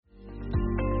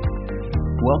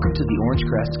Welcome to the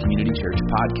Orangecrest Community Church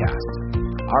podcast.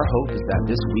 Our hope is that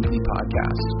this weekly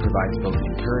podcast provides both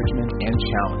encouragement and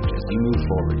challenge as you move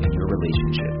forward in your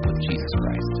relationship with Jesus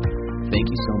Christ. Thank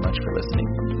you so much for listening.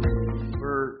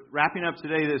 We're wrapping up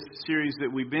today this series that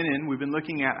we've been in. We've been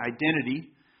looking at identity,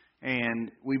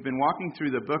 and we've been walking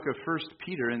through the book of 1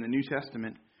 Peter in the New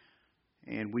Testament,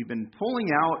 and we've been pulling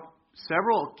out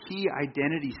several key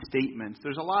identity statements.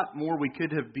 There's a lot more we could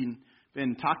have been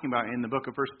talking about in the book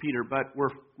of 1 Peter, but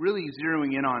we're really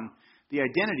zeroing in on the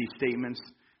identity statements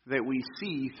that we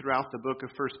see throughout the book of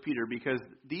 1 Peter, because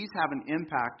these have an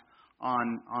impact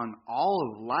on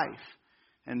all of life.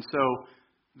 And so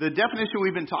the definition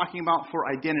we've been talking about for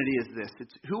identity is this: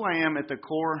 it's who I am at the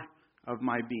core of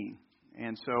my being.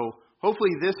 And so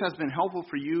hopefully this has been helpful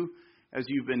for you as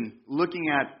you've been looking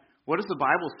at, what does the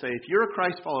Bible say? If you're a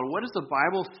Christ follower, what does the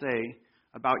Bible say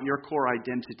about your core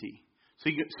identity?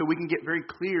 So we can get very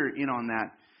clear in on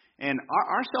that. And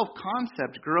our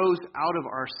self-concept grows out of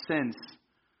our sense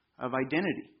of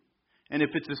identity. And if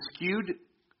it's a skewed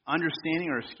understanding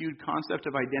or a skewed concept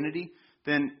of identity,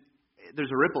 then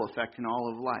there's a ripple effect in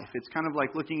all of life. It's kind of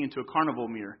like looking into a carnival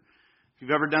mirror. If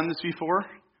you've ever done this before,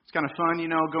 it's kind of fun,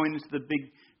 going into the big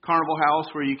carnival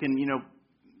house where you can,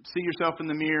 see yourself in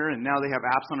the mirror, and now they have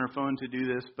apps on our phone to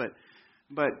do this.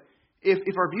 But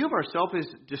if our view of ourselves is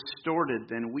distorted,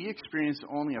 then we experience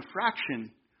only a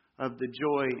fraction of the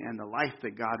joy and the life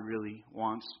that God really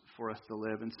wants for us to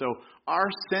live. And so our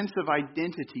sense of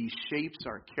identity shapes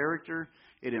our character.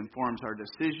 It informs our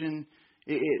decision.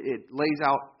 It lays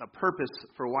out a purpose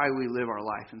for why we live our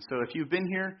life. And so if you've been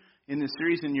here in this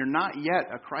series and you're not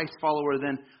yet a Christ follower,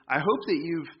 then I hope that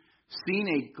you've seen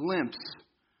a glimpse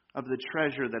of the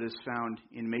treasure that is found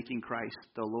in making Christ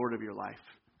the Lord of your life.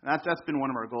 That's been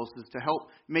one of our goals, is to help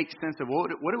make sense of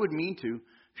what it would mean to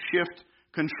shift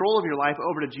control of your life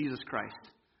over to Jesus Christ.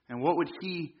 And what would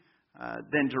He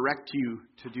then direct you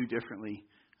to do differently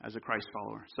as a Christ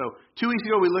follower. So 2 weeks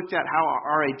ago we looked at how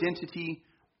our identity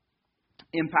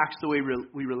impacts the way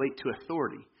we relate to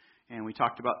authority. And we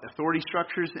talked about authority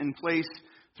structures in place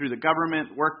through the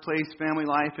government, workplace, family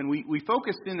life. And we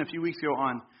focused in a few weeks ago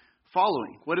on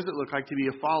following. What does it look like to be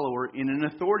a follower in an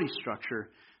authority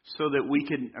structure, so that we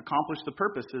can accomplish the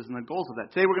purposes and the goals of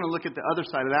that. Today we're going to look at the other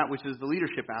side of that, which is the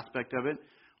leadership aspect of it.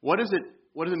 What does it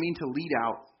mean to lead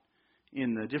out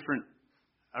in the different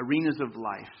arenas of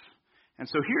life? And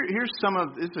so here's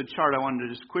this is a chart I wanted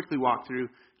to just quickly walk through.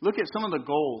 Look at some of the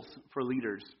goals for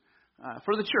leaders.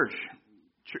 For the church.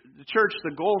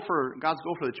 God's goal for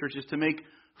the church is to make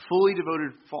fully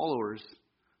devoted followers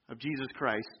of Jesus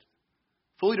Christ,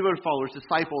 fully devoted followers,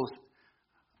 disciples,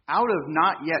 out of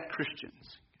not yet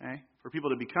Christians. Okay? For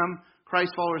people to become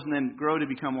Christ followers and then grow to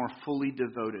become more fully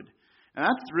devoted. And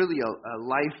that's really a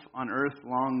life on earth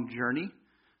long journey.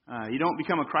 You don't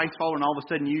become a Christ follower and all of a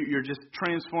sudden you're just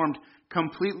transformed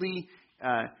completely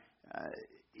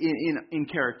in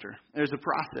character. There's a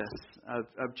process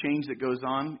of change that goes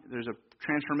on. There's a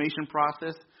transformation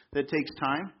process that takes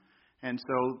time. And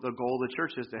so the goal of the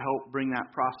church is to help bring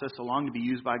that process along, to be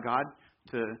used by God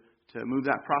to move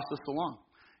that process along.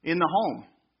 In the home,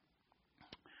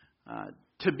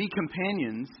 to be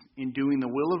companions in doing the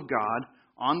will of God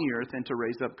on the earth and to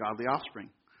raise up godly offspring.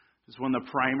 This is one of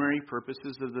the primary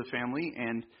purposes of the family,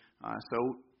 and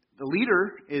so the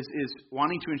leader is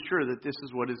wanting to ensure that this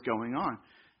is what is going on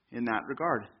in that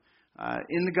regard.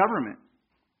 In the government,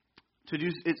 to do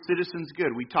its citizens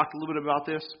good. We talked a little bit about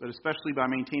this, but especially by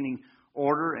maintaining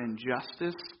order and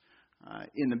justice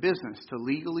in the business, to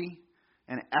legally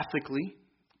and ethically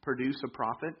produce a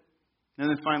profit. And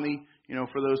then finally,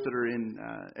 for those that are in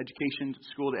education,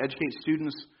 school, to educate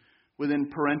students within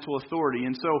parental authority.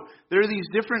 And so there are these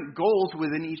different goals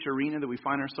within each arena that we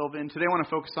find ourselves in. Today I want to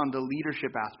focus on the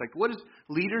leadership aspect. What does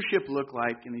leadership look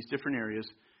like in these different areas?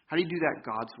 How do you do that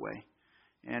God's way?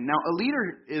 And now a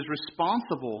leader is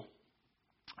responsible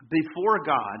before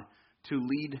God to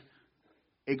lead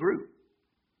a group,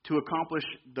 to accomplish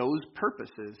those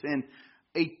purposes. And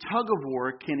a tug of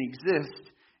war can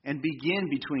exist and begin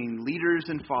between leaders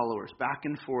and followers, back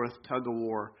and forth tug of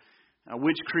war,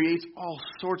 which creates all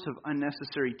sorts of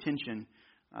unnecessary tension.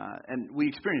 And we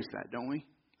experience that, don't we?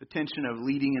 The tension of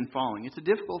leading and following. It's a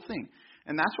difficult thing.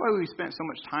 And that's why we spent so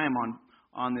much time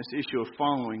on this issue of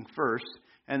following first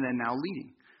and then now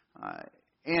leading.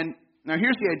 And now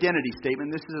here's the identity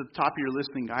statement. This is at the top of your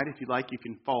listening guide. If you'd like, you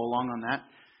can follow along on that.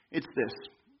 It's this.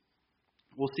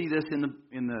 We'll see this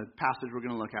in the passage we're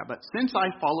going to look at. But since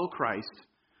I follow Christ,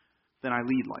 then I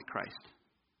lead like Christ.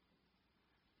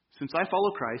 Since I follow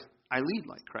Christ, I lead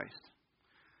like Christ.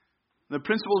 The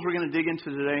principles we're going to dig into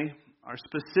today are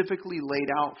specifically laid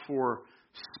out for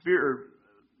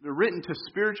they're written to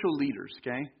spiritual leaders,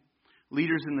 okay?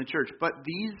 Leaders in the church. But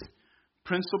these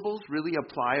principles really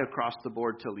apply across the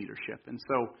board to leadership. And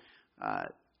so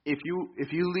if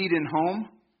you lead in home,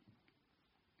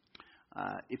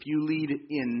 if you lead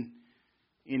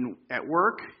in at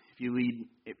work, if you lead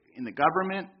in the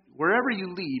government, wherever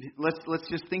you lead, let's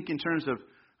just think in terms of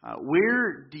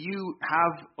where do you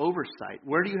have oversight?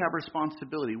 Where do you have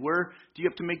responsibility? Where do you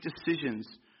have to make decisions?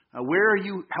 Where are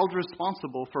you held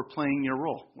responsible for playing your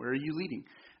role? Where are you leading?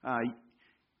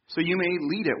 So you may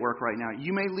lead at work right now.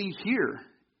 You may lead here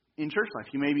in church life.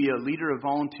 You may be a leader of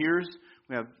volunteers.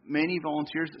 We have many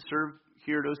volunteers that serve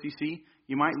here at OCC.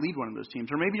 You might lead one of those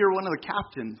teams. Or maybe you're one of the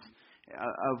captains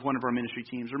of one of our ministry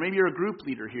teams. Or maybe you're a group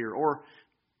leader here. Or,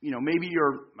 maybe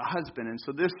you're a husband. And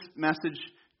so this message,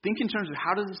 think in terms of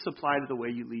how does this apply to the way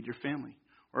you lead your family?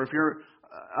 Or if you're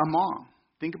a mom,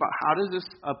 think about how does this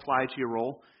apply to your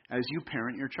role as you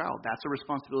parent your child? That's a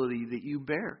responsibility that you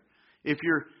bear. If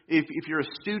you're a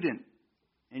student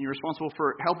and you're responsible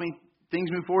for helping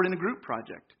things move forward in a group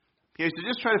project. Okay, so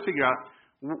just try to figure out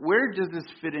where does this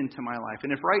fit into my life?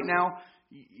 And if right now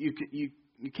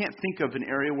you can't think of an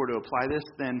area where to apply this,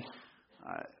 then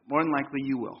more than likely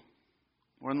you will.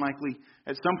 More than likely,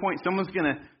 at some point, someone's going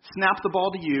to snap the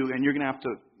ball to you, and you're going to have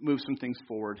to move some things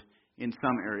forward in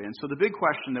some area. And so the big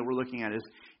question that we're looking at is,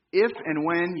 if and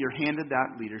when you're handed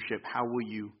that leadership, how will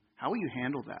you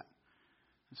handle that?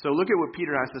 So look at what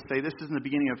Peter has to say. This is in the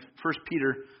beginning of 1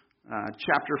 Peter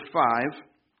chapter 5,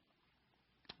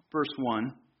 verse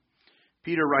 1.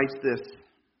 Peter writes this.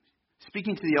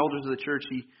 Speaking to the elders of the church,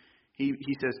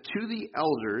 he says, "To the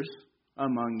elders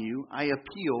among you, I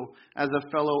appeal as a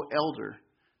fellow elder,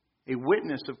 a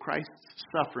witness of Christ's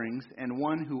sufferings, and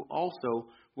one who also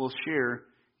will share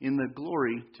in the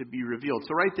glory to be revealed."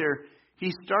 So right there,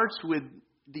 he starts with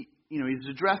he's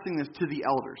addressing this to the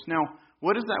elders. Now,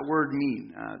 what does that word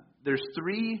mean? There's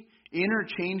three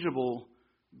interchangeable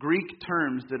Greek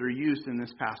terms that are used in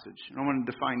this passage. And I want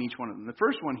to define each one of them. The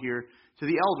first one here, to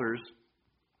the elders,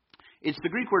 it's the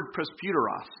Greek word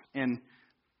presbyteros. And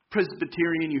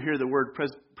Presbyterian, you hear the word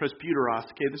presbyteros.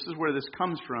 Okay, this is where this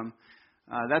comes from.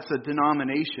 That's a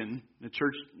denomination, the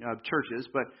church of churches.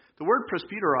 But the word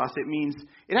presbyteros,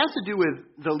 it has to do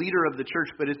with the leader of the church,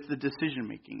 but it's the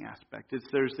decision-making aspect.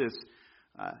 There's this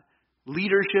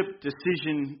leadership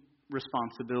decision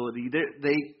responsibility.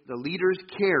 The leaders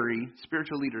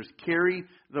spiritual leaders carry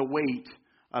the weight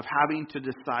of having to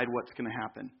decide what's going to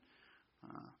happen.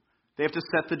 They have to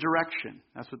set the direction.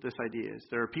 That's what this idea is.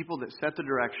 There are people that set the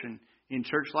direction in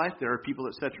church life. There are people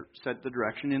that set the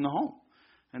direction in the home.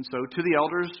 And so to the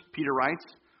elders, Peter writes,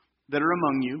 that are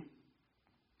among you.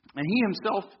 And he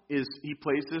himself he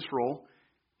plays this role.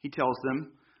 He tells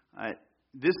them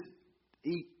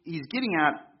he's getting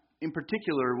at, in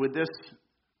particular, with this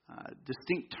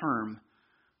distinct term,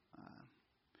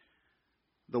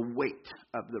 the weight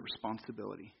of the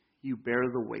responsibility. You bear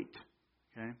the weight.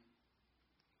 Okay?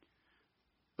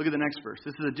 Look at the next verse.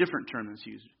 This is a different term that's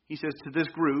used. He says to this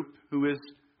group, who is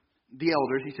the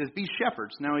elders, he says, be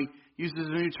shepherds. Now he uses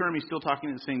a new term. He's still talking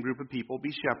to the same group of people.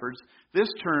 Be shepherds. This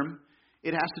term,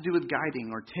 it has to do with guiding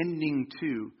or tending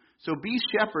to. So be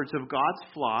shepherds of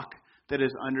God's flock that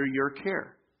is under your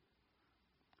care.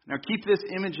 Now keep this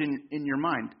image in your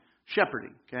mind.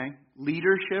 Shepherding, okay?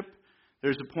 Leadership.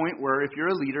 There's a point where if you're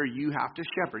a leader, you have to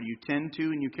shepherd. You tend to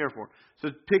and you care for. So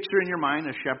picture in your mind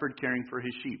a shepherd caring for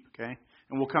his sheep, okay?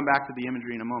 And we'll come back to the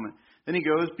imagery in a moment. Then he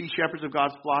goes, be shepherds of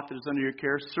God's flock that is under your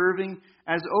care, serving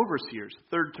as overseers.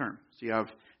 Third term. So you have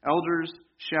elders,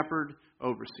 shepherd,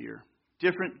 overseer.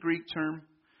 Different Greek term.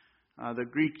 The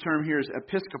Greek term here is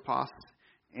episkopos.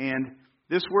 And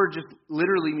this word just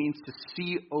literally means to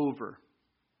see over.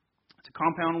 It's a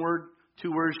compound word.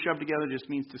 Two words shoved together just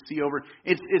means to see over.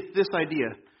 It's this idea.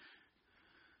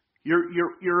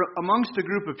 You're amongst a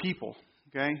group of people,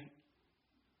 okay?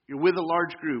 You're with a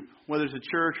large group, whether it's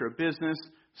a church or a business.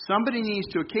 Somebody needs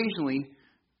to occasionally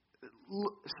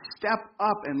step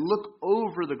up and look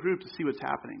over the group to see what's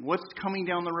happening. What's coming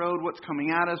down the road? What's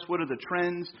coming at us? What are the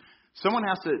trends? Someone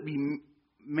has to be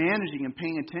managing and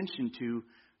paying attention to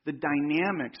the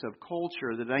dynamics of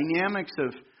culture, the dynamics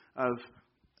of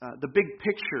the big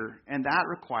picture, and that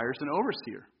requires an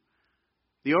overseer.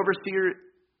 The overseer,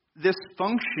 this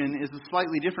function is a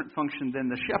slightly different function than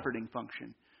the shepherding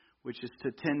function, which is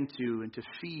to tend to and to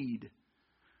feed.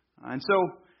 And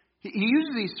so he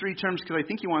uses these three terms because I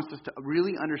think he wants us to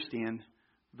really understand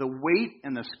the weight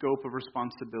and the scope of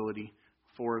responsibility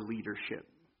for leadership.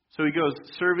 So he goes,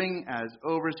 serving as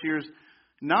overseers,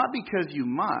 not because you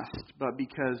must, but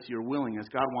because you're willing, as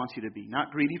God wants you to be.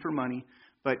 Not greedy for money,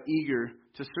 but eager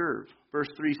to serve. Verse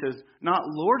 3 says, not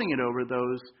lording it over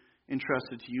those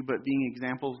entrusted to you, but being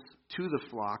examples to the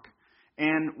flock.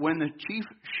 And when the chief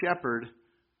shepherd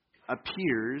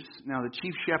appears, now the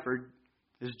chief shepherd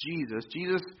is Jesus.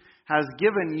 Jesus has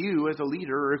given you as a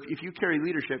leader, or if you carry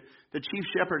leadership, the chief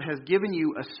shepherd has given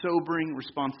you a sobering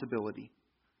responsibility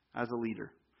as a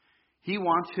leader. He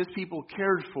wants his people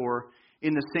cared for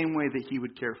in the same way that he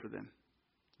would care for them.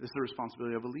 This is the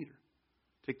responsibility of a leader.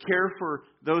 To care for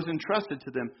those entrusted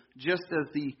to them, just as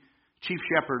the chief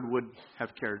shepherd would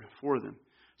have cared for them.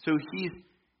 So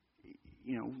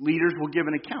leaders will give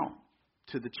an account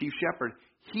to the chief shepherd.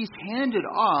 He's handed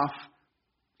off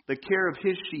the care of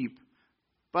his sheep,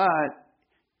 but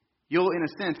you'll, in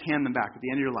a sense, hand them back at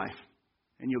the end of your life,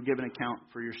 and you'll give an account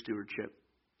for your stewardship.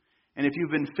 And if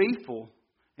you've been faithful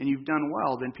and you've done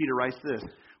well, then Peter writes this: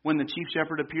 when the chief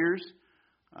shepherd appears,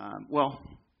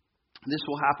 this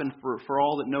will happen for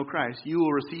all that know Christ. You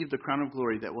will receive the crown of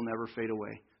glory that will never fade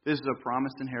away. This is a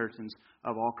promised inheritance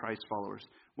of all Christ's followers.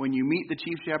 When you meet the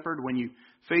chief shepherd, when you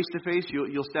face to face,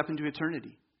 you'll step into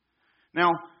eternity.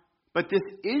 Now, but this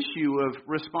issue of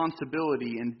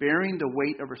responsibility and bearing the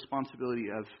weight of responsibility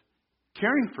of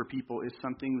caring for people is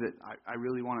something that I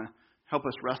really want to help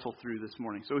us wrestle through this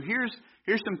morning. So here's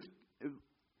some.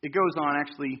 It goes on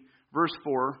actually. Verse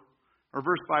 4 or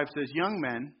verse 5 says, "Young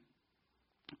men,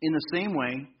 in the same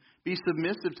way, be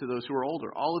submissive to those who are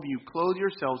older. All of you, clothe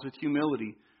yourselves with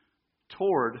humility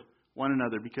toward one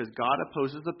another, because God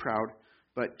opposes the proud,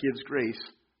 but gives grace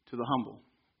to the humble."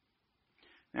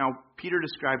 Now, Peter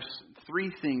describes three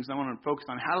things I want to focus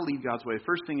on how to lead God's way. The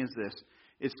first thing is this: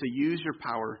 it's to use your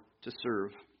power to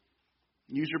serve.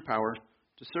 Use your power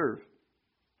to serve.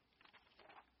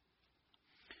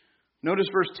 Notice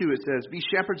verse 2, it says, "Be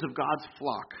shepherds of God's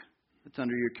flock that's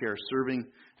under your care,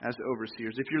 serving as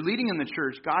overseers." If you're leading in the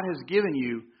church, God has given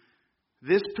you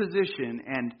this position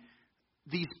and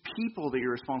these people that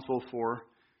you're responsible for.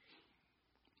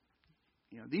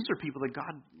 These are people that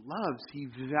God loves. He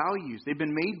values. They've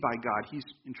been made by God. He's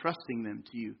entrusting them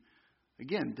to you.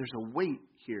 Again, there's a weight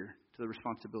here to the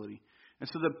responsibility. And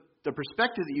so the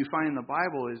perspective that you find in the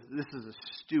Bible is this is a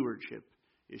stewardship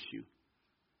issue.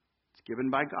 It's given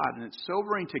by God. And it's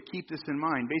sobering to keep this in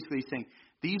mind. Basically saying,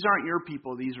 these aren't your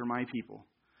people, these are my people.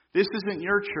 This isn't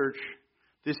your church,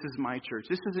 this is my church.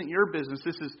 This isn't your business,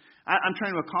 I'm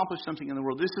trying to accomplish something in the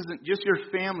world. This isn't just your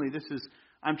family,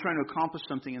 I'm trying to accomplish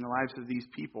something in the lives of these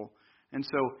people. And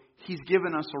so He's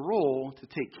given us a role to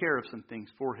take care of some things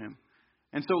for Him.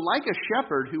 And so like a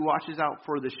shepherd who watches out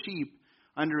for the sheep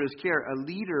under his care, a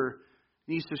leader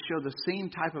needs to show the same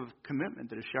type of commitment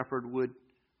that a shepherd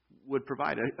would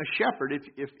provide. A shepherd,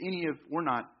 if any of,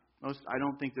 I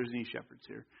don't think there's any shepherds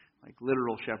here, like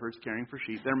literal shepherds caring for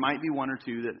sheep. There might be one or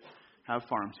two that have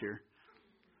farms here.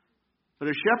 But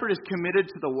a shepherd is committed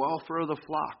to the welfare of the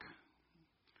flock.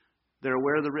 They're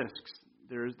aware of the risks.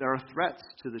 There are threats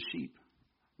to the sheep,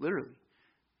 literally.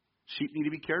 Sheep need to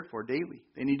be cared for daily.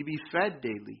 They need to be fed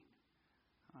daily.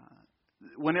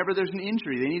 Whenever there's an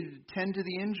injury, they need to tend to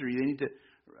the injury. They need to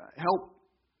help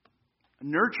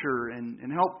nurture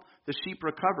and help the sheep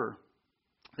recover.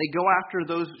 They go after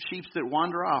those sheep that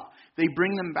wander off. They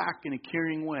bring them back in a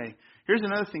caring way. Here's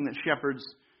another thing that shepherds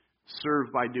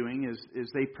serve by doing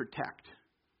is they protect.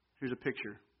 Here's a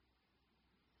picture.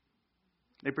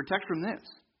 They protect from this.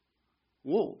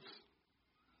 Wolves.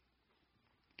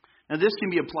 Now this can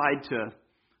be applied to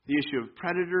the issue of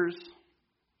predators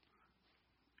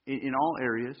in all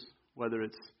areas, whether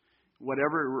it's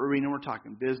whatever arena we're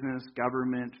talking, business,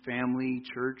 government, family,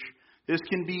 church. This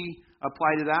can be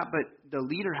applied to that, but the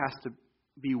leader has to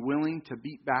be willing to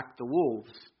beat back the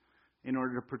wolves in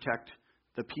order to protect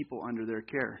the people under their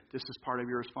care. This is part of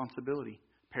your responsibility.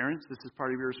 Parents, this is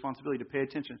part of your responsibility to pay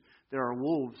attention. There are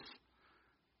wolves.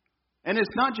 And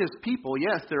it's not just people.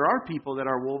 Yes, there are people that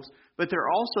are wolves, but there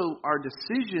also are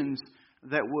decisions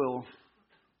that will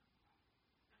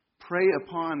prey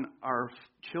upon our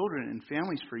children and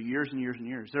families for years and years and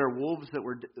years. There are wolves that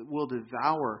will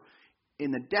devour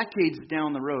in the decades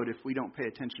down the road if we don't pay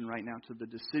attention right now to the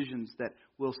decisions that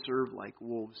will serve like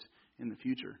wolves in the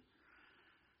future.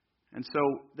 And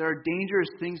so there are dangerous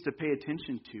things to pay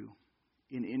attention to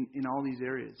in all these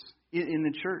areas. In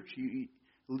the church,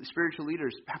 spiritual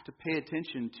leaders have to pay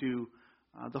attention to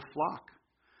the flock.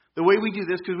 The way we do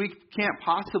this, because we can't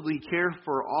possibly care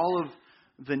for all of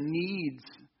the needs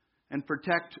and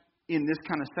protect in this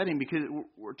kind of setting because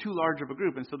we're too large of a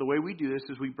group. And so the way we do this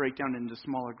is we break down into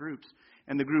smaller groups.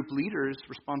 And the group leader's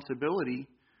responsibility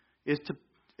is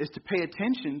is to pay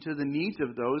attention to the needs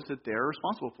of those that they're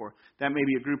responsible for. That may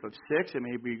be a group of 6, it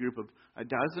may be a group of a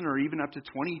dozen, or even up to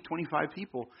 20, 25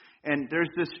 people. And there's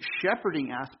this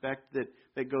shepherding aspect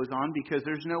that goes on, because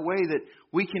there's no way that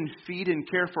we can feed and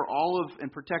care for all of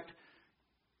and protect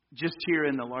just here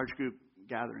in the large group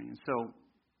gathering. And so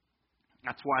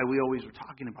that's why we always were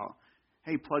talking about,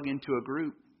 hey, plug into a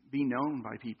group, be known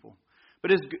by people.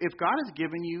 But if God has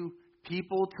given you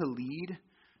people to lead,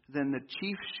 then the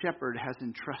chief shepherd has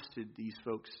entrusted these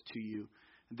folks to you.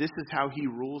 This is how he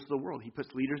rules the world. He puts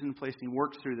leaders in place and he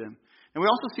works through them. And we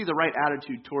also see the right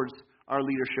attitude towards our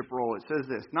leadership role. It says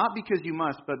this, not because you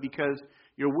must, but because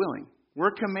you're willing.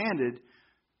 We're commanded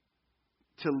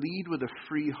to lead with a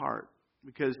free heart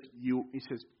because he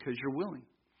says, because you're willing.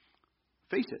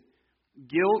 Face it,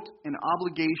 guilt and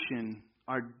obligation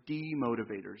are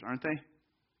demotivators, aren't they?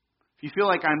 If you feel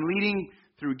like I'm leading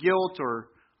through guilt or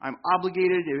I'm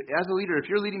obligated as a leader, if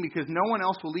you're leading because no one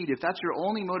else will lead, if that's your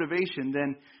only motivation,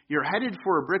 then you're headed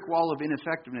for a brick wall of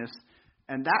ineffectiveness,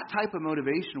 and that type of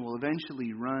motivation will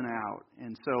eventually run out.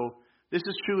 And so this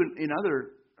is true in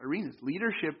other arenas.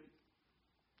 Leadership,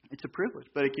 it's a privilege,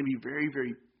 but it can be very,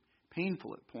 very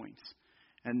painful at points.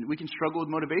 And we can struggle with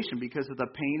motivation because of the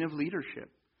pain of leadership.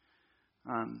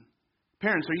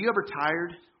 Parents, are you ever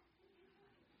tired?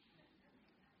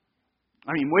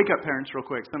 I mean, wake up, parents, real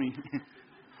quick. Some of you...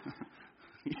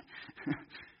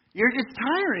 It's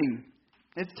tiring.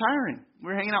 It's tiring.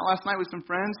 We were hanging out last night with some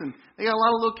friends, and they got a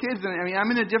lot of little kids. And I mean, I'm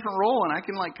in a different role, and I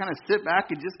can kind of sit back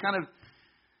and just kind of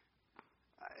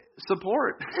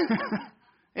support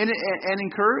and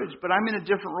encourage. But I'm in a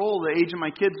different role. The age of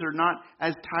my kids are not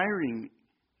as tiring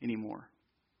anymore.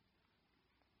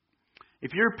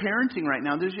 If you're parenting right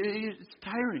now, it's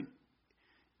tiring,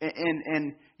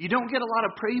 and you don't get a lot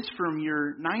of praise from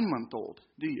your 9-month-old,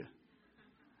 do you?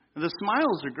 The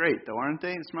smiles are great, though, aren't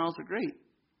they? The smiles are great.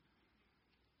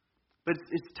 But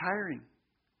it's tiring.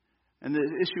 And the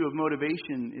issue of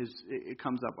motivation it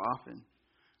comes up often.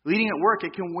 Leading at work,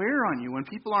 it can wear on you when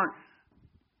people aren't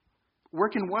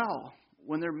working well,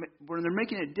 when they're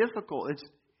making it difficult.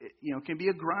 It can be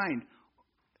a grind.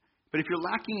 But if you're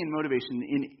lacking in motivation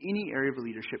in any area of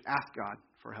leadership, ask God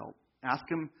for help. Ask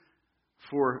Him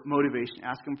for motivation.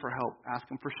 Ask Him for help. Ask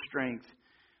Him for strength.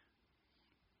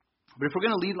 But if we're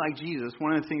going to lead like Jesus,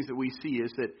 one of the things that we see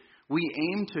is that we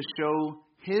aim to show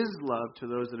His love to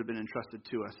those that have been entrusted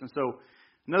to us. And so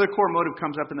another core motive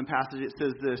comes up in the passage. It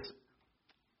says this,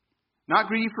 not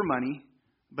greedy for money,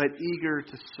 but eager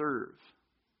to serve.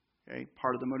 Okay,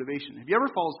 part of the motivation. Have you ever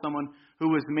followed someone who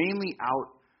was mainly out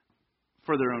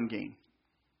for their own gain?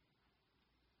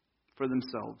 For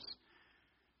themselves.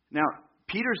 Now,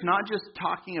 Peter's not just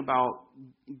talking about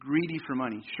greedy for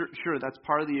money. Sure, that's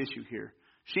part of the issue here.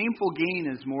 Shameful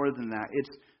gain is more than that.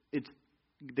 It's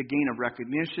the gain of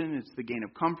recognition. It's the gain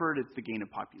of comfort. It's the gain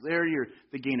of popularity, or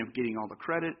the gain of getting all the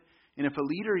credit. And if a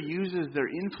leader uses their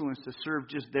influence to serve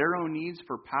just their own needs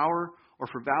for power or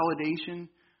for validation,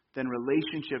 then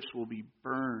relationships will be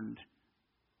burned.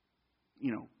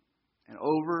 And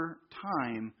over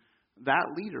time, that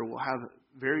leader will have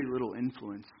very little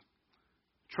influence.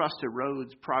 Trust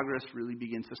erodes. Progress really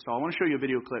begins to stall. I want to show you a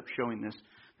video clip showing this.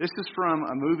 This is from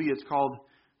a movie. It's called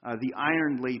The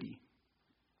Iron Lady.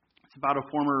 It's about a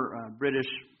former British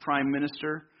Prime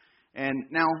Minister. And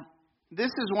now, this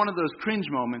is one of those cringe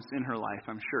moments in her life,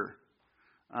 I'm sure.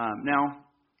 Now,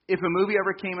 if a movie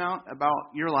ever came out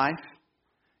about your life,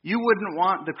 you wouldn't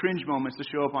want the cringe moments to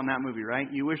show up on that movie, right?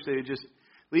 You wish they would just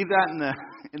leave that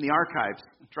in the archives.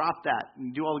 Drop that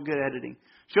and do all the good editing.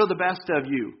 Show the best of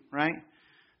you, right?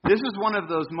 This is one of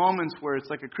those moments where it's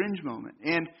like a cringe moment.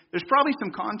 And there's probably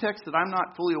some context that I'm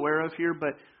not fully aware of here,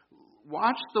 but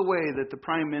watch the way that the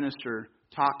Prime Minister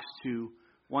talks to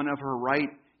one of her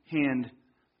right-hand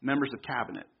members of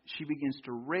cabinet. She begins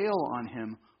to rail on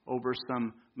him over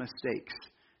some mistakes.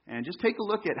 And just take a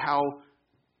look at how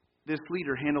this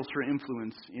leader handles her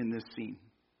influence in this scene.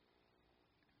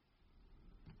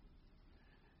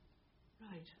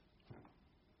 Right.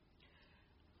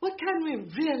 What can we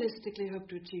realistically hope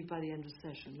to achieve by the end of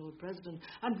session, Lord President?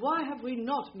 And why have we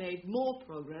not made more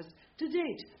progress to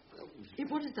date?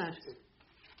 What is that?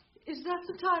 Is that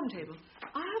the timetable?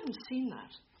 I haven't seen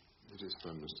that. It is,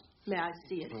 Prime Minister. May I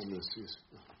see it? Prime Minister, yes,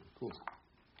 of course.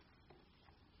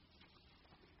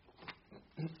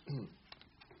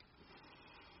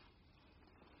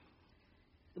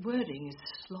 The wording is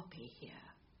sloppy here.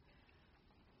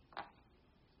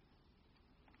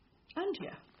 And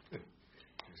here. You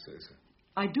say so.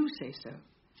 I do say so.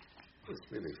 It's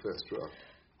really first draft.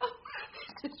 Oh,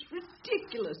 it's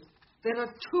ridiculous. There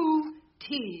are 2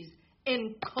 T's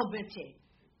in committee.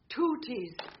 2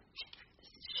 T's. This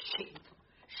is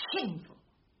Shameful.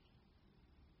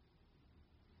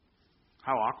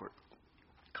 How awkward.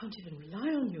 Can't even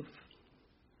rely on you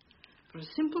for a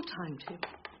simple timetable.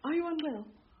 Are you unwell?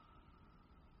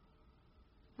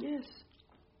 Yes.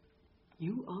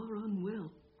 You are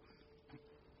unwell.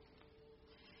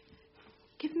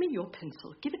 Give me your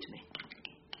pencil. Give it to me.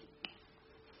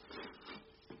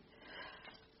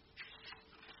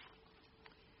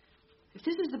 If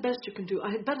this is the best you can do,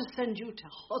 I had better send you to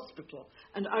hospital,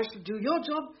 and I shall do your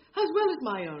job as well as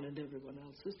my own and everyone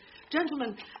else's.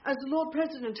 Gentlemen, as the Lord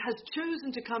President has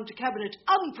chosen to come to Cabinet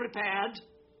unprepared,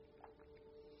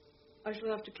 I shall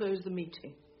have to close the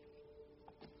meeting.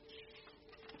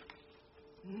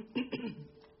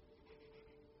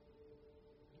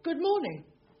 Good morning.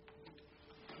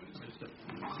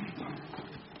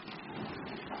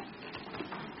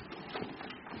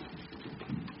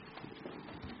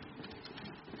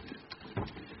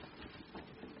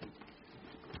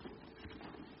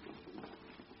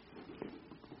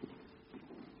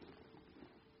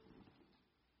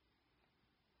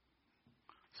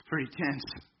 It's pretty tense,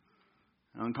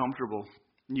 uncomfortable.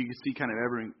 And you can see kind of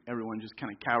everyone just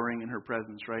kind of cowering in her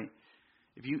presence, right?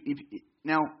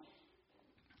 Now,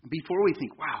 before we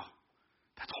think, wow,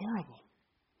 that's horrible.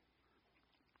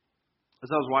 As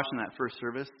I was watching that first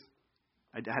service,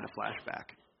 I had a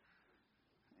flashback.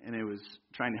 And it was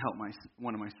trying to help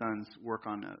one of my sons work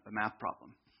on a math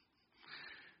problem.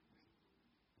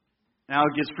 Now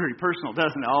it gets pretty personal,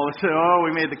 doesn't it? All of a sudden,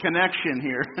 we made the connection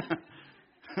here.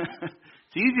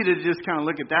 It's easy to just kind of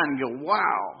look at that and go,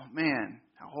 wow, man,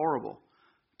 how horrible.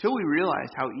 Until we realize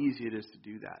how easy it is to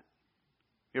do that.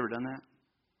 You ever done that?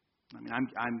 I mean,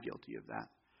 I'm guilty of that.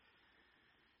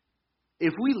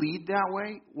 If we lead that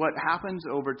way, what happens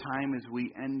over time is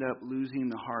we end up losing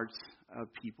the hearts of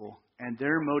people, and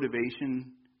their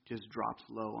motivation just drops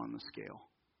low on the scale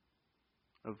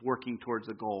of working towards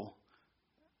a goal,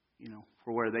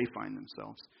 for where they find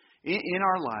themselves. In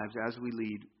our lives, as we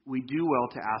lead, we do well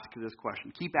to ask this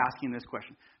question. Keep asking this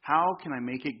question. How can I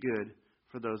make it good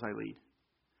for those I lead?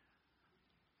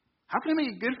 How can I make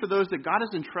it good for those that God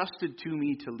has entrusted to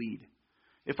me to lead?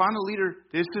 If I'm a leader,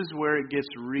 this is where it gets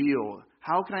real.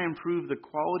 How can I improve the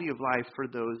quality of life for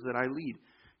those that I lead?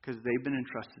 Because they've been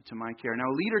entrusted to my care. Now,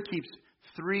 a leader keeps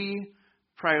 3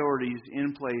 priorities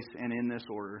in place and in this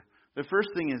order. The first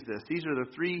thing is this. These are the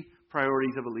 3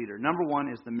 priorities of a leader. Number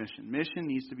 1 is the mission. Mission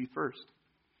needs to be first.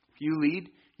 If you lead,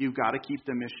 you've got to keep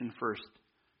the mission first.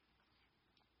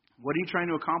 What are you trying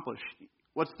to accomplish?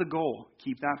 What's the goal?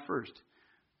 Keep that first.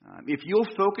 If you'll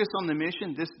focus on the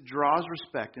mission, this draws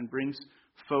respect and brings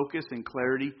focus and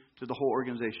clarity to the whole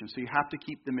organization. So you have to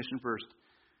keep the mission first.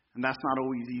 And that's not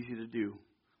always easy to do.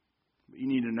 But you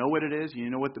need to know what it is. You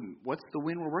need to know what's the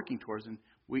win we're working towards. And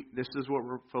this is what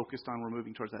we're focused on. We're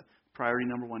moving towards that. Priority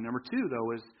number 1. Number 2,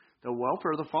 though, is the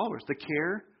welfare of the followers, the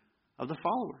care of the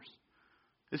followers.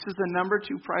 This is the number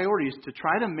 2 priority, is to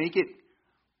try to make it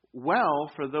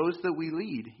well for those that we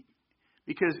lead.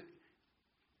 Because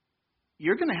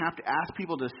you're going to have to ask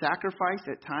people to sacrifice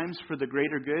at times for the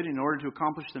greater good in order to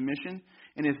accomplish the mission.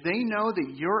 And if they know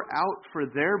that you're out for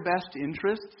their best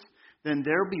interests, then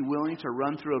they'll be willing to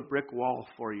run through a brick wall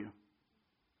for you.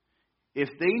 If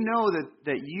they know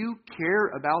that you care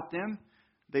about them,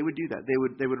 they would do that.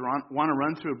 They would want to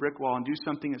run through a brick wall and do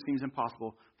something that seems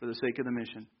impossible for the sake of the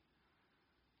mission.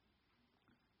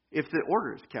 If the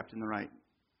order is kept in the right.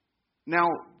 Now,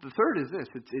 the third is this.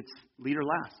 It's leader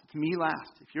last. It's me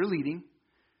last. If you're leading,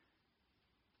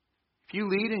 if you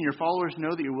lead and your followers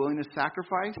know that you're willing to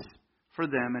sacrifice for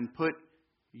them and put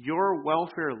your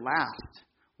welfare last,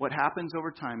 what happens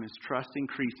over time is trust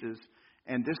increases,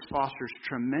 and this fosters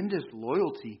tremendous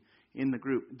loyalty in the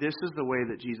group. This is the way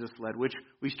that Jesus led, which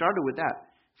we started with that.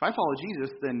 If I follow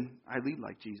Jesus, then I lead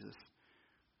like Jesus.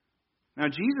 Now,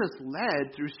 Jesus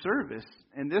led through service,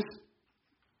 and this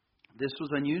was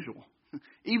unusual.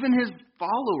 Even his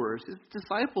followers, his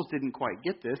disciples didn't quite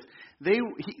get this. They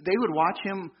would watch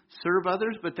him serve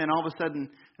others, but then all of a sudden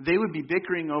they would be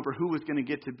bickering over who was going to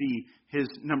get to be his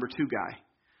number 2 guy.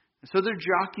 And so they're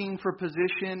jockeying for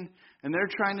position, and they're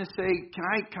trying to say, can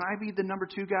I be the number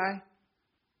 2 guy?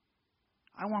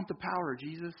 I want the power,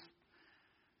 Jesus.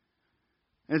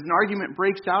 As an argument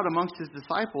breaks out amongst his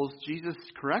disciples, Jesus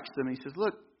corrects them. He says,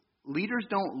 look, leaders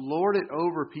don't lord it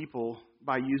over people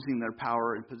by using their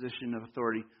power and position of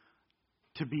authority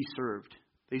to be served.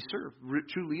 They serve.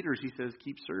 True leaders, he says,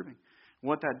 keep serving. And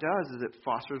what that does is it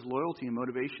fosters loyalty and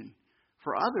motivation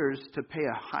for others to pay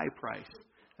a high price.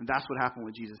 And that's what happened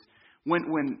with Jesus. When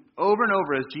over and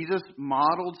over, as Jesus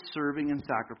modeled serving and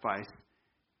sacrifice,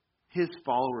 his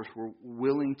followers were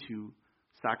willing to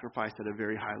sacrifice at a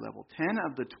very high level. 10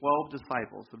 of the 12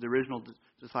 disciples, of the original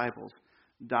disciples,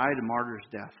 died a martyr's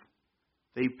death.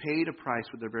 They paid a price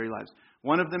with their very lives.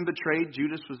 One of them betrayed.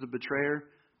 Judas was the betrayer.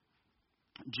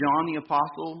 John the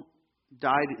apostle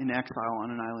died in exile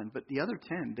on an island. But the other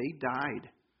 10, they died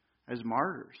as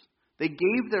martyrs. They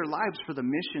gave their lives for the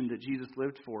mission that Jesus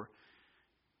lived for.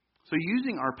 So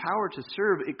using our power to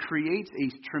serve, it creates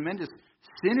a tremendous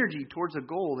synergy towards a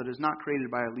goal that is not created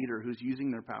by a leader who's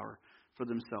using their power for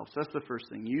themselves. That's the first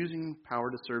thing, using power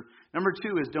to serve. Number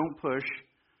 2 is don't push,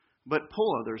 but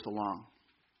pull others along.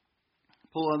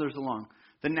 Pull others along.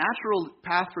 The natural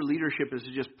path for leadership is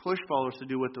to just push followers to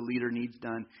do what the leader needs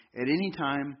done at any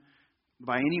time,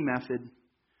 by any method.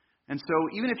 And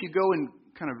so even if you go and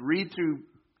kind of read through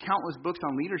countless books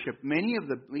on leadership, many of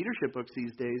the leadership books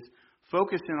these days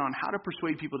focus in on how to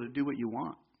persuade people to do what you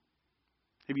want.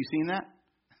 Have you seen that?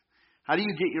 How do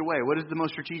you get your way? What is the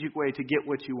most strategic way to get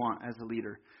what you want as a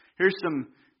leader?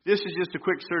 This is just a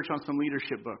quick search on some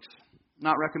leadership books.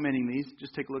 Not recommending these.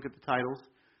 Just take a look at the titles.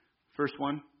 First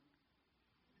one.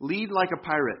 Lead Like a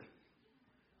Pirate.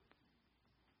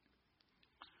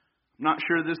 I'm not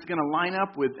sure this is going to line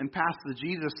up with and pass the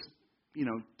Jesus,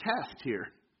 test here.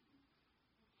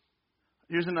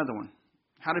 Here's another one.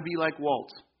 How to Be Like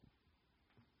Walt.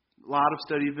 A lot of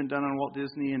study has been done on Walt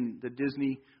Disney and the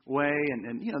Disney way,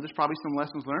 and there's probably some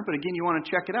lessons learned, but again, you want to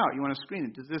check it out. You want to screen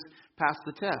it. Does this pass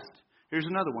the test? Here's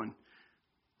another one.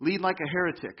 Lead Like a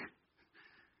Heretic.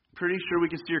 Pretty sure we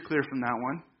can steer clear from that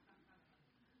one.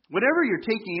 Whatever you're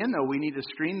taking in, though, we need to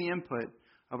screen the input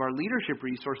of our leadership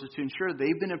resources to ensure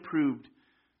they've been approved,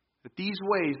 that these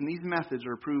ways and these methods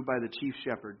are approved by the chief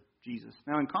shepherd, Jesus.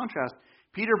 Now, in contrast,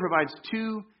 Peter provides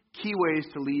 2 key ways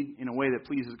to lead in a way that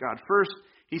pleases God. First,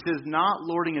 he says, not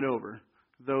lording it over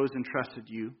those entrusted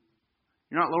you.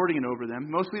 You're not lording it over them.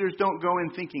 Most leaders don't go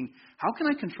in thinking, how can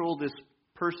I control this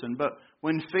person? But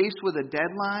when faced with a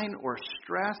deadline or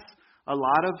stress, a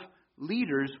lot of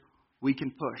leaders, we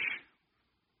can push.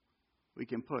 We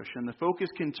can push. And the focus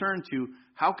can turn to,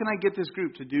 how can I get this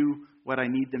group to do what I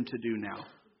need them to do now?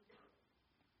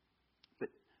 But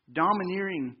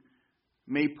domineering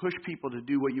may push people to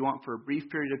do what you want for a brief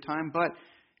period of time, but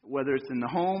whether it's in the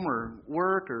home or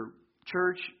work or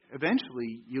church,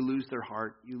 eventually you lose their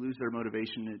heart, you lose their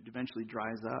motivation, it eventually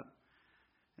dries up.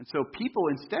 And so people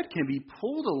instead can be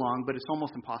pulled along, but it's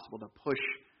almost impossible to push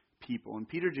people. And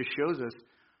Peter just shows us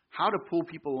how to pull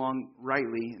people along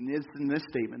rightly. And it's in this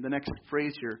statement, the next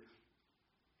phrase here,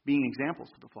 being examples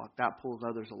to the flock. That pulls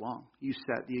others along. You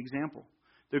set the example.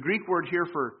 The Greek word here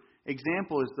for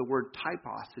example is the word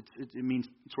typos. It means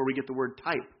it's where we get the word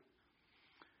type.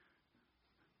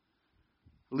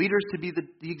 Leaders to be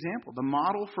the example, the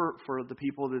model for the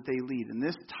people that they lead. And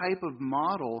this type of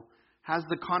model has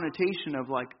the connotation of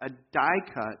like a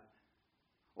die cut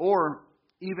or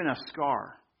even a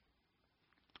scar.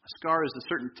 A scar is a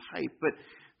certain type. But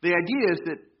the idea is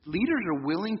that leaders are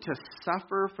willing to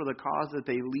suffer for the cause that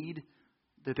they lead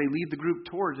the group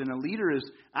towards. And a leader is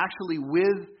actually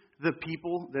with the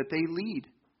people that they lead.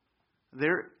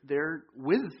 They're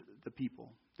with the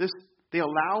people. They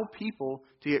allow people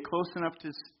to get close enough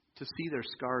to see their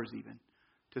scars even,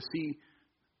 to see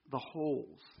the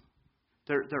holes.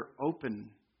 They're open.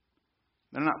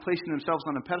 They're not placing themselves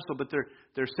on a pedestal, but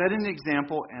they're setting an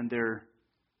example and they're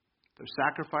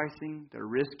sacrificing, they're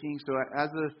risking. So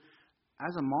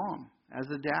as a mom, as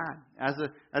a dad, as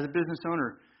a business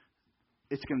owner,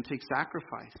 it's going to take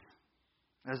sacrifice.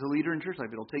 As a leader in church life,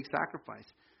 it'll take sacrifice.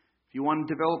 If you want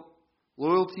to develop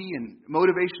loyalty and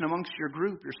motivation amongst your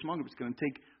group, your small group, it's going to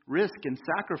take risk and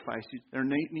sacrifice. There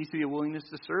needs to be a willingness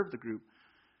to serve the group.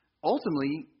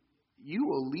 Ultimately, you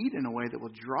will lead in a way that will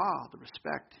draw the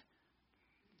respect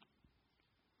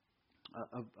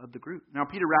of the group. Now,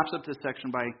 Peter wraps up this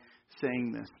section by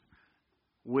saying this.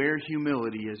 Wear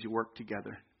humility as you work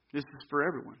together. This is for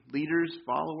everyone. Leaders,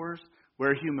 followers,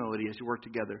 wear humility as you work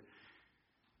together.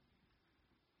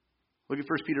 Look at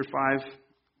 1 Peter 5,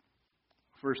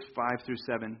 verse 5 through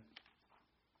 7.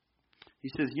 He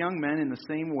says, young men, in the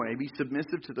same way, be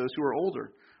submissive to those who are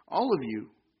older. All of you,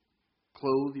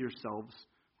 clothe yourselves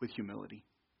with humility.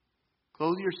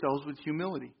 Clothe yourselves with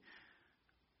humility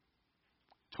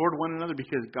toward one another,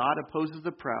 because God opposes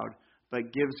the proud,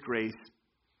 but gives grace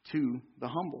to the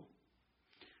humble.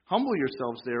 Humble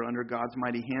yourselves there under God's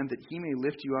mighty hand, that He may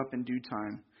lift you up in due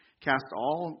time. Cast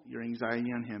all your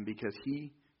anxiety on Him, because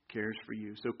He cares for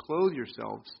you. So clothe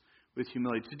yourselves with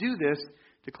humility. To do this,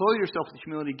 to clothe yourself with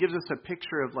humility, gives us a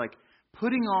picture of like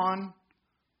putting on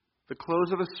the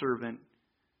clothes of a servant,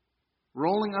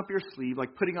 rolling up your sleeve,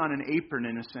 like putting on an apron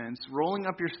in a sense, rolling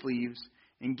up your sleeves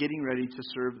and getting ready to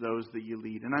serve those that you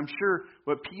lead. And I'm sure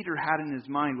what Peter had in his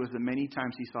mind was the many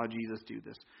times he saw Jesus do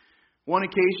this. One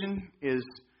occasion is,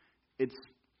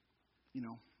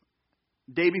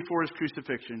 day before his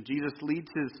crucifixion. Jesus leads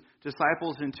his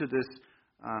disciples into this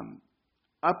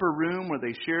upper room where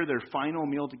they share their final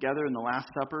meal together in the Last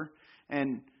Supper.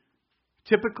 And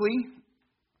typically,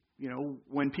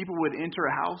 when people would enter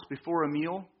a house before a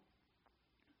meal,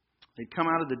 they'd come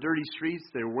out of the dirty streets.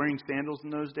 They were wearing sandals in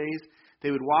those days. They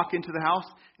would walk into the house,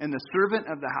 and the servant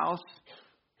of the house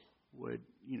would,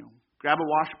 grab a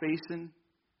wash basin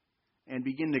and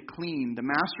begin to clean the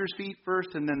master's feet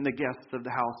first and then the guests of the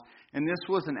house. And this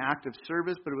was an act of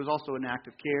service, but it was also an act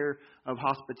of care, of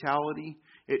hospitality.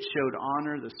 It showed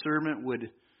honor. The servant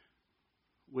would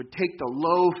take the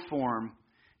low form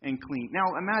and clean.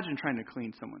 Now, imagine trying to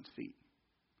clean someone's feet.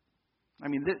 I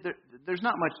mean, there's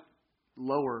not much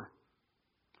lower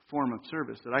form of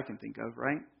service that I can think of,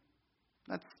 right?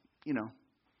 That's, it's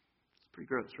pretty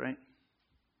gross, right?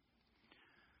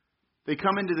 They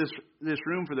come into this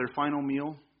room for their final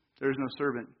meal. There's no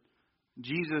servant.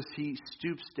 Jesus, he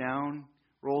stoops down,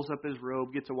 rolls up his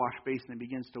robe, gets a wash basin, and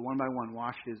begins to one by one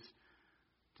wash his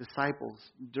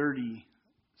disciples' dirty,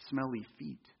 smelly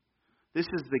feet. This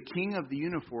is the King of the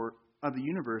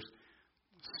universe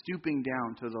stooping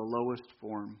down to the lowest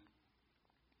form.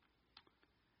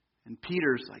 And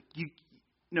Peter's like,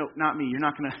 no, not me. You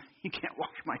can't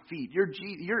wash my feet. This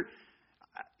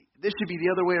should be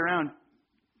the other way around.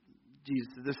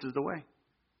 Jesus, this is the way.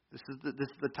 This is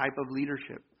the type of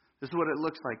leadership. This is what it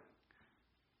looks like.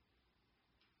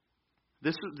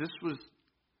 This was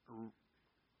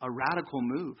a radical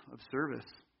move of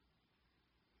service.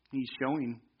 He's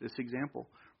showing this example.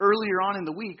 Earlier on in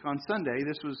the week, on Sunday,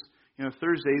 this was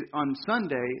Thursday, on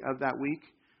Sunday of that week,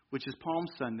 which is Palm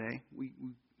Sunday,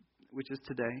 which is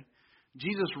today,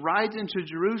 Jesus rides into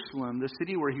Jerusalem, the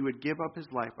city where he would give up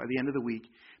his life by the end of the week.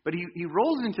 But he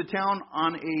rolls into town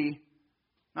on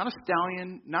not a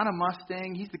stallion, not a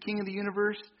Mustang. He's the King of the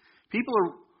universe. People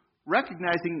are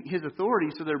recognizing his authority,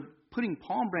 so they're putting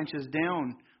palm branches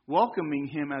down, welcoming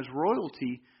him as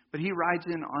royalty. But he rides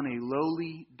in on a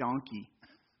lowly donkey.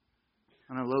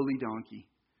 On a lowly donkey.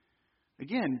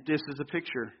 Again, this is a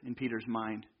picture in Peter's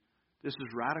mind. This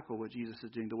is radical what Jesus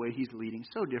is doing, the way he's leading.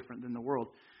 So different than the world.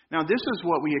 Now, this is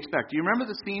what we expect. Do you remember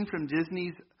the scene from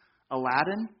Disney's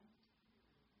Aladdin?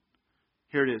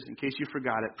 Here it is, in case you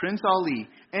forgot it. Prince Ali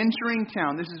entering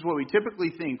town. This is what we typically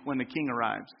think when the king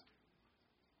arrives.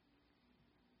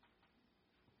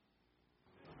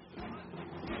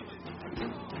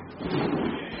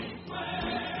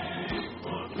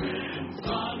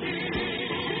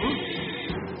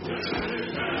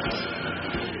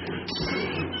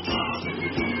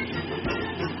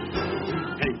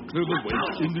 Clear the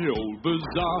way in the old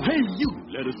bazaar. Hey, you,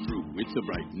 let us through. It's a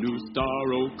bright new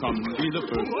star. Oh, come be the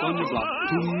first on your block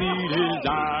to meet his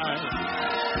eye.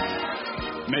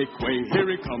 Make way, here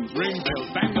he comes. Ring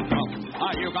bells, bang the drums.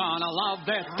 Are you gonna love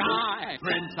this guy?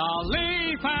 Prince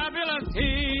Ali, fabulous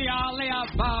he, Ali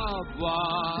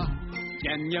Ababa.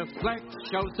 Can you flex?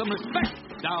 Show some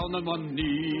respect down on one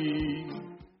knee.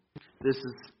 That's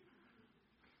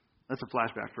a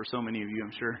flashback for so many of you,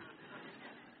 I'm sure.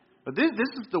 But this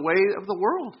is the way of the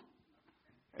world.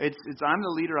 It's I'm the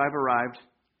leader, I've arrived.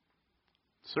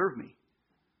 Serve me.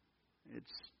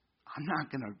 I'm not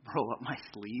going to roll up my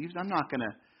sleeves. I'm not going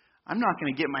to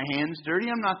get my hands dirty.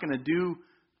 I'm not going to do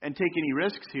and take any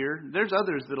risks here. There's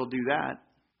others that'll do that.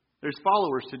 There's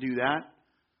followers to do that.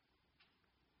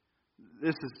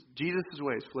 This is Jesus'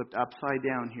 way is flipped upside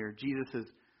down here.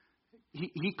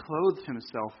 He clothes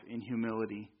himself in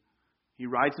humility. He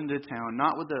rides into town,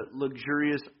 not with a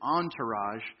luxurious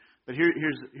entourage, but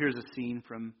here's a scene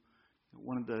from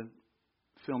one of the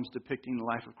films depicting the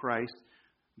life of Christ.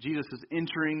 Jesus is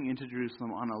entering into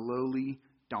Jerusalem on a lowly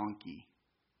donkey.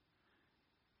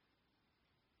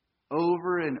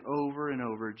 Over and over and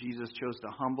over, Jesus chose to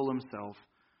humble himself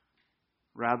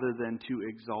rather than to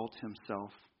exalt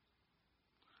himself.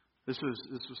 This was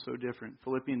so different.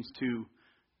 Philippians 2,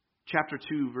 chapter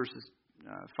 2, verses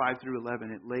 5 through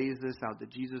 11, it lays this out that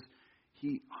Jesus,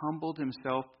 he humbled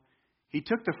himself. He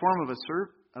took the form of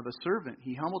a servant.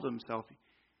 He humbled himself,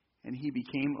 and he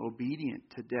became obedient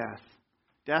to death.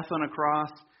 Death on a cross.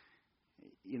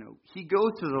 He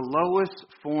goes to the lowest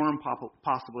form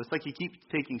possible. It's like he keeps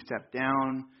taking step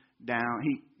down.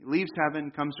 He leaves heaven,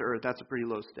 comes to earth. That's a pretty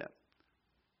low step.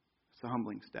 It's a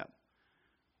humbling step.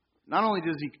 Not only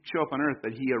does he show up on earth,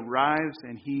 but he arrives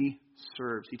and he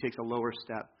serves. He takes a lower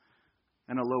step.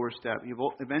 And a lower step. He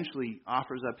eventually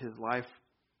offers up his life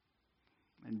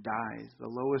and dies. The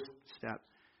lowest step.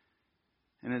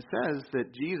 And it says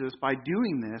that Jesus, by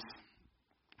doing this,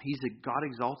 God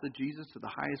exalted Jesus to the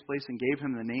highest place and gave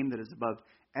him the name that is above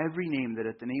every name, that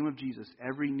at the name of Jesus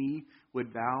every knee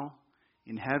would bow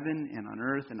in heaven and on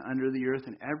earth and under the earth,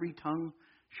 and every tongue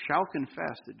shall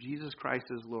confess that Jesus Christ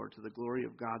is Lord, to the glory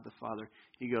of God the Father.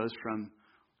 He goes from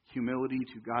humility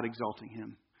to God exalting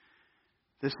him.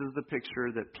 This is the picture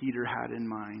that Peter had in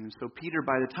mind. And so Peter,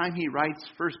 by the time he writes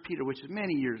 1 Peter, which is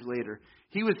many years later,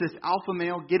 he was this alpha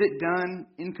male, get it done,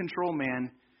 in control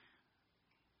man.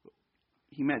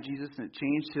 He met Jesus and it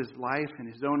changed his life,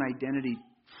 and his own identity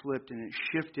flipped and it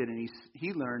shifted, and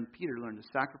Peter learned to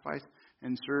sacrifice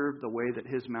and serve the way that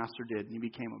his master did, and he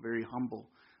became a very humble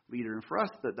leader. And for us,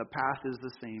 the path is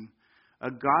the same. A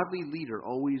godly leader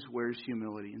always wears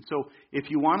humility. And so if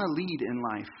you want to lead in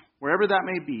life, wherever that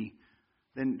may be,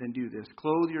 then do this.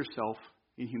 Clothe yourself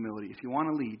in humility. If you want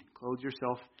to lead, clothe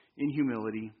yourself in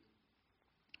humility.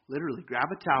 Literally, grab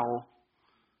a towel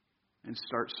and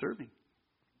start serving.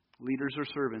 Leaders are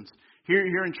servants.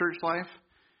 Here in church life,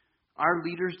 our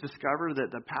leaders discover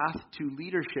that the path to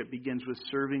leadership begins with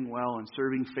serving well and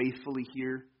serving faithfully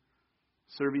here,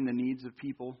 serving the needs of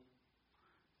people,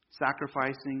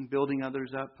 sacrificing, building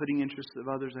others up, putting interests of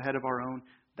others ahead of our own.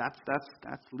 That's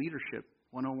leadership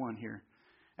 101 here.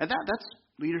 And that's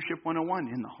leadership 101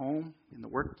 in the home, in the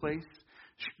workplace.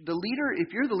 The leader,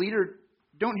 if you're the leader,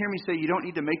 don't hear me say you don't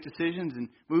need to make decisions and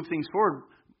move things forward.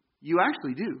 You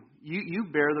actually do. You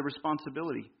bear the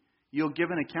responsibility. You'll give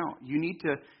an account. You need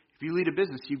to, if you lead a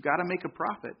business, you've got to make a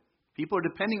profit. People are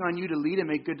depending on you to lead and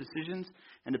make good decisions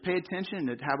and to pay attention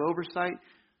and to have oversight.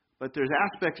 But there's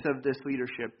aspects of this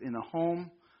leadership in the home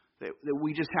that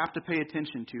we just have to pay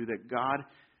attention to, that God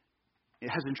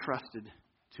has entrusted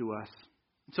to us.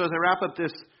 So as I wrap up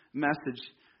this message,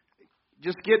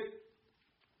 just get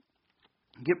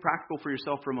practical for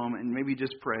yourself for a moment and maybe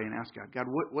just pray and ask God,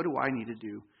 what do I need to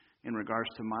do in regards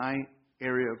to my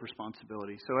area of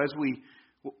responsibility? So as we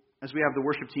have the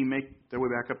worship team make their way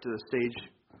back up to the stage,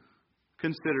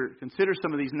 consider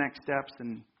some of these next steps.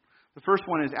 And the first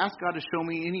one is ask God to show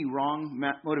me any wrong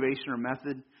motivation or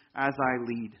method as I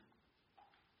lead.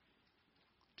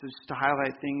 Just to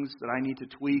highlight things that I need to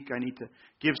tweak, I need to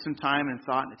give some time and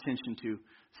thought and attention to.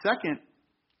 Second,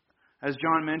 as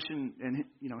John mentioned, and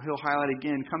he'll highlight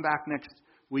again, come back next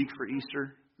week for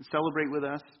Easter and celebrate with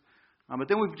us. But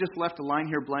then we've just left a line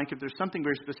here blank. If there's something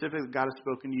very specific that God has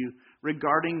spoken to you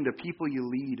regarding the people you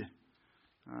lead,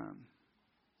 and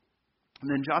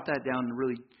then jot that down and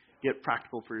really get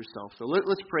practical for yourself. So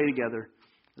let's pray together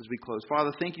as we close.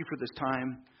 Father, thank you for this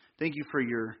time. Thank you for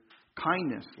your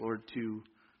kindness, Lord, to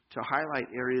highlight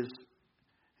areas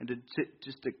and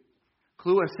to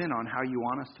clue us in on how you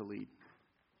want us to lead.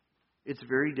 It's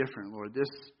very different, Lord.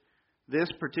 This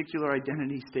particular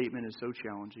identity statement is so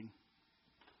challenging.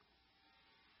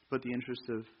 Put the interests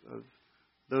of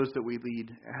those that we lead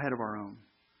ahead of our own,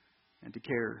 and to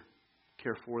care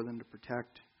for them, to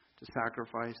protect, to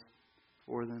sacrifice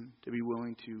for them, to be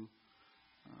willing to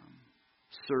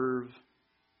serve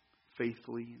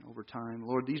faithfully and over time.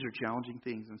 Lord, these are challenging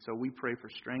things, and so we pray for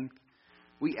strength.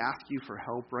 We ask you for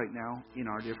help right now in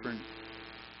our different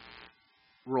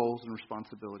roles and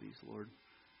responsibilities, Lord.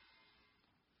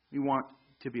 We want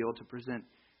to be able to present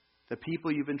the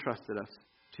people you've entrusted us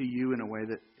to you in a way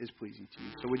that is pleasing to you.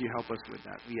 So would you help us with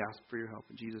that? We ask for your help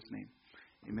in Jesus' name.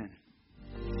 Amen.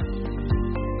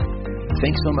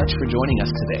 Thanks so much for joining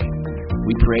us today.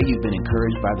 We pray you've been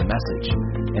encouraged by the message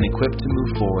and equipped to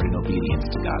move forward in obedience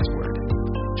to God's Word.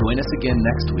 Join us again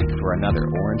next week for another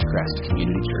Orangecrest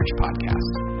Community Church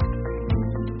podcast.